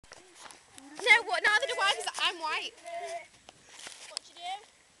what? Neither do I, because I'm white. What you do?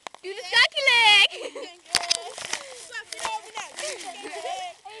 Do the stanky leg! Slap it over now. There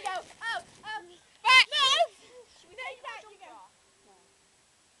you go. Right! No! We take that. You go.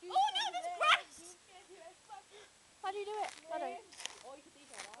 Oh no, there's grass! How do you do it? I don't. Oh, you can see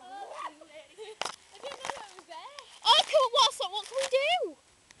that. I didn't know that was there. Oh, cool. What can we do?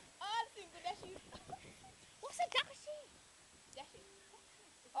 Oh, I think the dashes. What's a dashi? Dashes.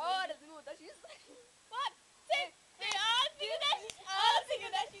 Oh, that's good. Dashes. 1, 2, 3. Oh, single dashes. Oh,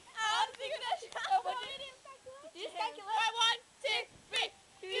 single dashes. Oh, single dashes. Oh, what did it? Do the skanky leg. Right, 1, 2, 3.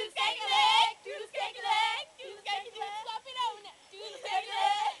 Do the skanky leg. Do the skanky leg. Do the skanky leg. Slap it over now. Do the skanky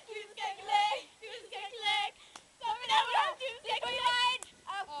leg. Do the skanky leg. Do the skanky leg. Slap it over now. Do the skanky leg.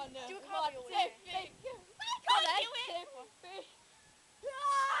 Oh no. Do a cartwheel with it. Can't do it. 2, 3.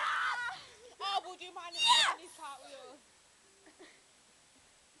 Oh, we'll do mine in these cartwheels.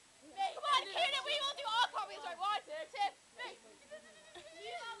 Come on, Kira, we will do our cartwheels. Right, 1, 2, 3.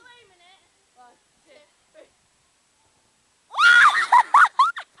 You are blaming it. 1, 2, 3.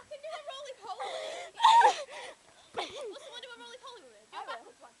 I can do a roly-poly. What's the one do a roly-poly with? Do a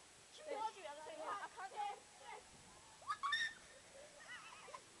backwards one. I can't do it.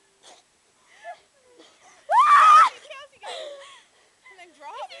 Chelsea goes. And then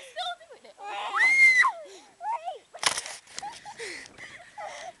drop. Is he still doing it?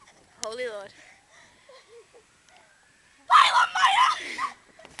 Holy Lord.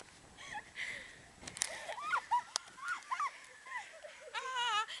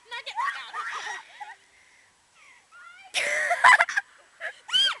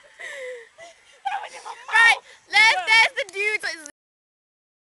 Right, there's the dude.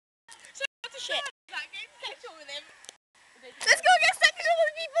 Shit. Let's go get sexual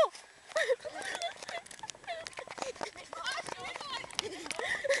with people.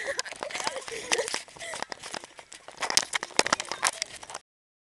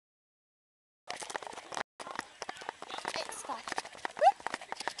 It's fine.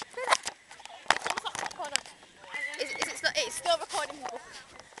 It's still recording people.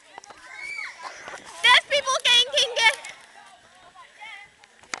 There's people getting kinky.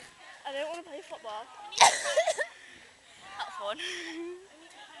 I don't want to play football. That's fun.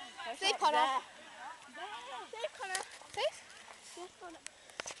 Safe, Connor. Safe, Connor. Safe? Yes, Connor.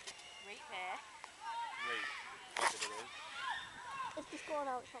 Right there. Wait, what did it is? It's just going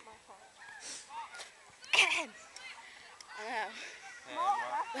out, it's not my fault. I know.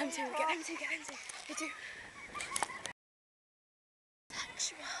 Them two, get them two. You two.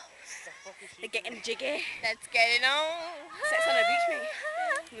 They're getting jiggy. Let's get it on. Sex on the beach, mate.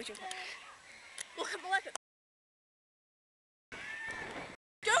 Look at my leg.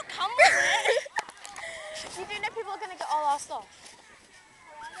 Don't come with it. You do know people are going to get all our stuff?